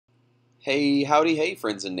Hey, howdy, hey,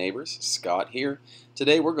 friends and neighbors. Scott here.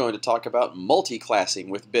 Today we're going to talk about multiclassing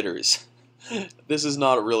with bitters. This is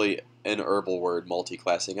not really an herbal word,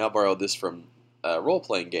 multiclassing. I borrowed this from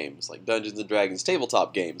role-playing games like Dungeons and Dragons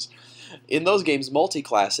tabletop games. In those games,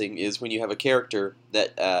 multiclassing is when you have a character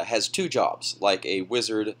that has two jobs, like a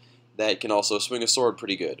wizard that can also swing a sword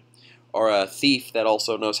pretty good, or a thief that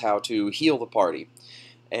also knows how to heal the party.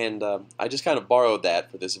 And I just kind of borrowed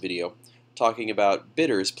that for this video, talking about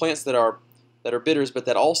bitters, plants that are bitters, but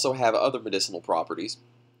that also have other medicinal properties,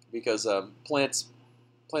 because plants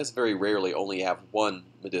very rarely only have one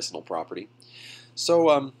medicinal property.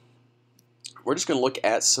 So we're just going to look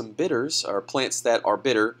at some bitters, or plants that are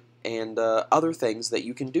bitter, and other things that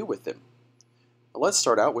you can do with them. Let's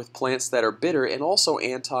start out with plants that are bitter and also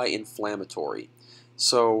anti-inflammatory.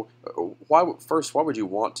 So why would you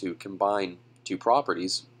want to combine two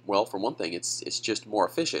properties? Well, for one thing, it's just more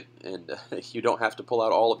efficient, and you don't have to pull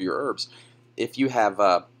out all of your herbs. If you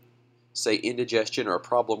have, say, indigestion or a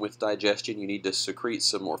problem with digestion, you need to secrete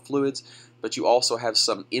some more fluids, but you also have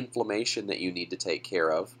some inflammation that you need to take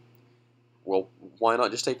care of. Well, why not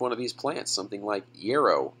just take one of these plants, something like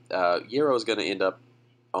yarrow? Yarrow is going to end up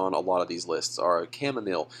on a lot of these lists, or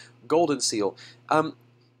chamomile, golden seal. I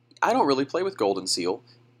don't really play with golden seal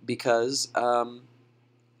because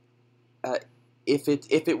if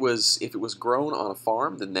it was grown on a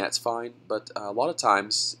farm, then that's fine. But a lot of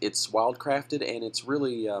times it's wildcrafted, and it's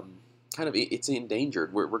really it's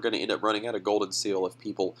endangered. We're going to end up running out of golden seal if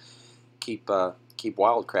people keep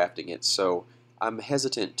wildcrafting it. So I'm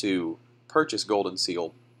hesitant to purchase golden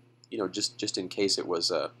seal, just in case it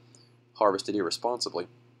was harvested irresponsibly.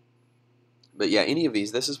 But yeah, any of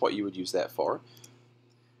these, this is what you would use that for.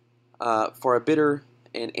 For a bitter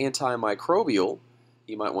and antimicrobial,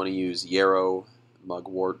 you might want to use yarrow,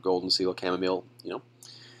 mugwort, golden seal, chamomile,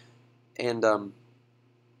 And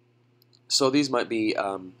so these might be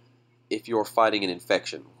if you're fighting an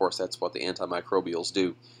infection. Of course, that's what the antimicrobials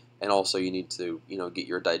do. And also you need to, get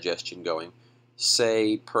your digestion going.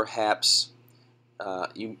 Say perhaps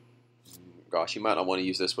you might not want to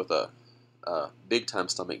use this with a big-time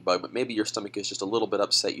stomach bug, but maybe your stomach is just a little bit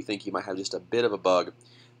upset. You think you might have just a bit of a bug,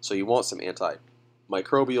 so you want some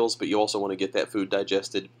antimicrobials, but you also want to get that food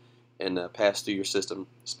digested and pass through your system,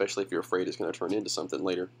 especially if you're afraid it's going to turn into something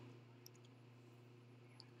later.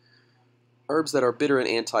 Herbs that are bitter and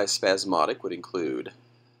antispasmodic would include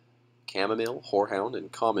chamomile, horehound,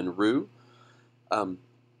 and common rue.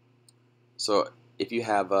 So if you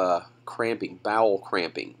have cramping, bowel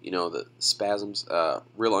cramping, the spasms,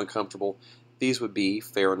 real uncomfortable, these would be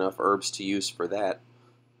fair enough herbs to use for that.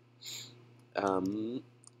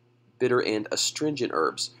 Bitter and astringent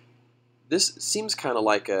herbs. This seems kind of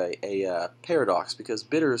like a paradox, because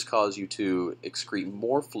bitters cause you to excrete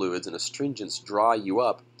more fluids and astringents dry you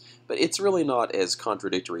up, but it's really not as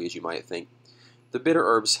contradictory as you might think. The bitter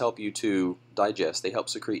herbs help you to digest. They help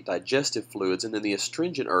secrete digestive fluids, and then the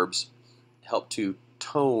astringent herbs help to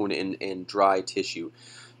tone and dry tissue.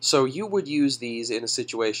 So you would use these in a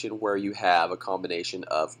situation where you have a combination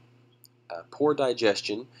of poor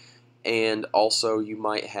digestion, and also you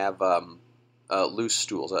might have loose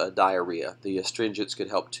stools, diarrhea. The astringents could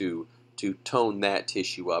help to tone that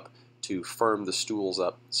tissue up, to firm the stools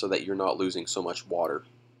up so that you're not losing so much water.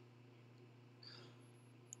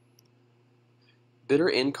 Bitter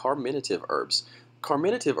and carminative herbs.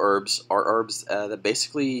 Carminative herbs are herbs that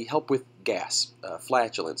basically help with gas,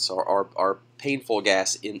 flatulence, or painful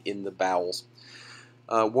gas in the bowels.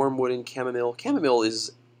 Wormwood and chamomile. Chamomile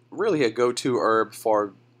is really a go-to herb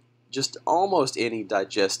for just almost any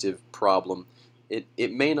digestive problem.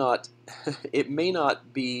 It may not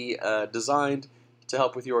be designed to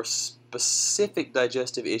help with your specific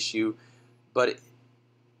digestive issue, but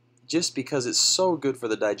just because it's so good for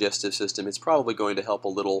the digestive system, it's probably going to help a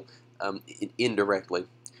little indirectly.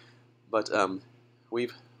 But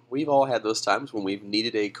we've all had those times when we've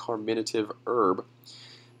needed a carminative herb,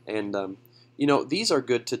 and these are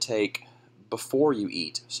good to take before you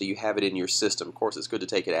eat, so you have it in your system. Of course, it's good to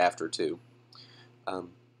take it after too,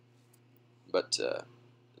 but to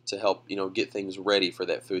help get things ready for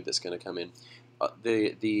that food that's going to come in.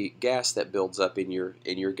 The gas that builds up in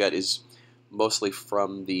your gut is mostly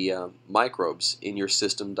from the microbes in your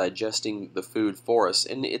system digesting the food for us,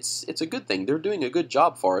 and it's a good thing. They're doing a good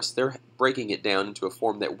job for us. They're breaking it down into a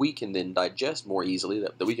form that we can then digest more easily,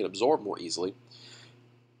 that we can absorb more easily.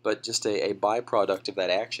 But just a byproduct of that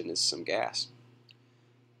action is some gas.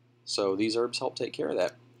 So these herbs help take care of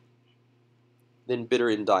that. Then bitter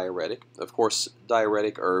and diuretic. Of course,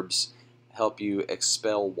 diuretic herbs help you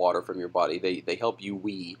expel water from your body. They help you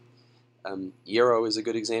wee. Yarrow is a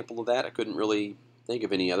good example of that. I couldn't really think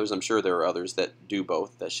of any others. I'm sure there are others that do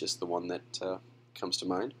both. That's just the one that comes to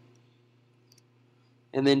mind.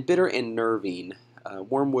 And then bitter and nervine,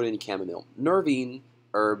 wormwood and chamomile. Nervine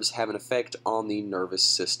herbs have an effect on the nervous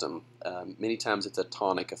system. Many times it's a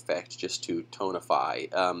tonic effect, just to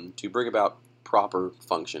tonify, to bring about proper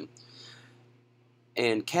function.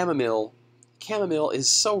 And chamomile is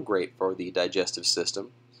so great for the digestive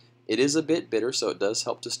system. It is a bit bitter, so it does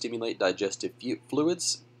help to stimulate digestive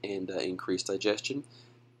fluids and increase digestion.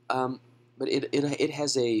 But it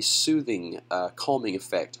has a soothing, calming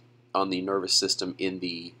effect on the nervous system in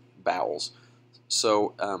the bowels.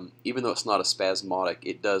 So even though it's not a spasmodic,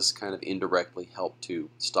 it does kind of indirectly help to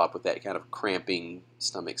stop with that kind of cramping,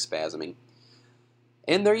 stomach spasming.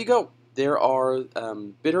 And there you go. There are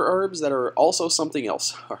bitter herbs that are also something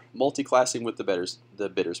else. Multiclassing with the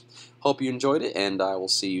bitters. Hope you enjoyed it, and I will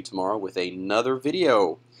see you tomorrow with another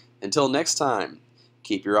video. Until next time,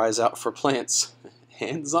 keep your eyes out for plants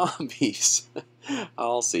and zombies.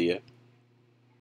 I'll see you.